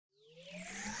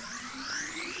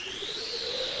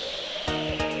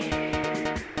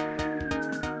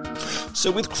So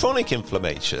with chronic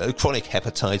inflammation, chronic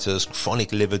hepatitis,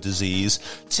 chronic liver disease,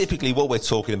 typically what we're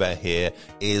talking about here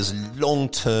is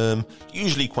long-term,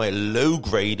 usually quite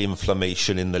low-grade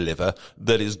inflammation in the liver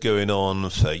that is going on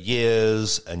for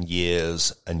years and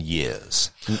years and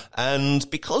years. And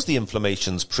because the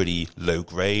inflammation's pretty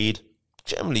low-grade,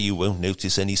 generally you won't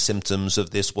notice any symptoms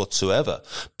of this whatsoever.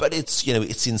 But it's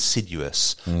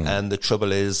insidious. And the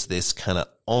trouble is this kind of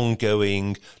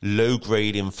ongoing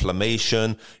low-grade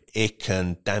inflammation. It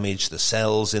can damage the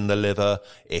cells in the liver.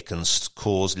 It can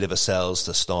cause liver cells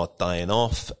to start dying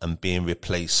off and being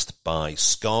replaced by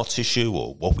scar tissue,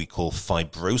 or what we call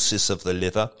fibrosis of the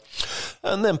liver.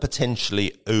 And then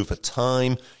potentially over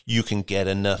time, you can get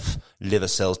enough liver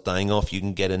cells dying off. You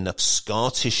can get enough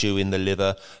scar tissue in the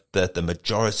liver that the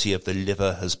majority of the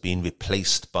liver has been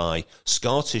replaced by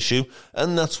scar tissue.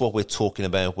 And that's what we're talking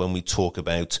about when we talk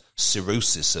about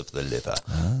cirrhosis of the liver.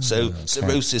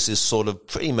 Cirrhosis is sort of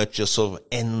pretty much a sort of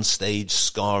end stage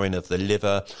scarring of the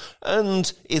liver.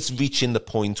 And it's reaching the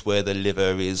point where the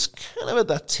liver is kind of at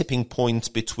that tipping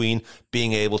point between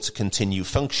being able to continue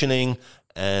functioning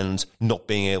and not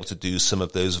being able to do some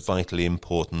of those vitally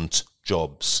important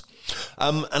jobs.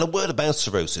 And a word about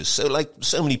cirrhosis. So like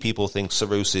so many people think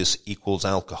cirrhosis equals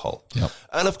alcohol. Yep.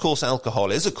 And of course,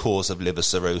 alcohol is a cause of liver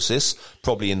cirrhosis.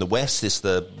 Probably in the West, it's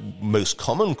the most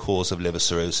common cause of liver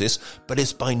cirrhosis, but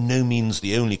it's by no means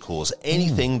the only cause.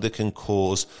 Anything that can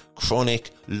cause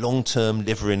chronic, long-term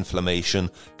liver inflammation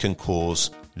can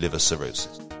cause liver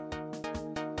cirrhosis.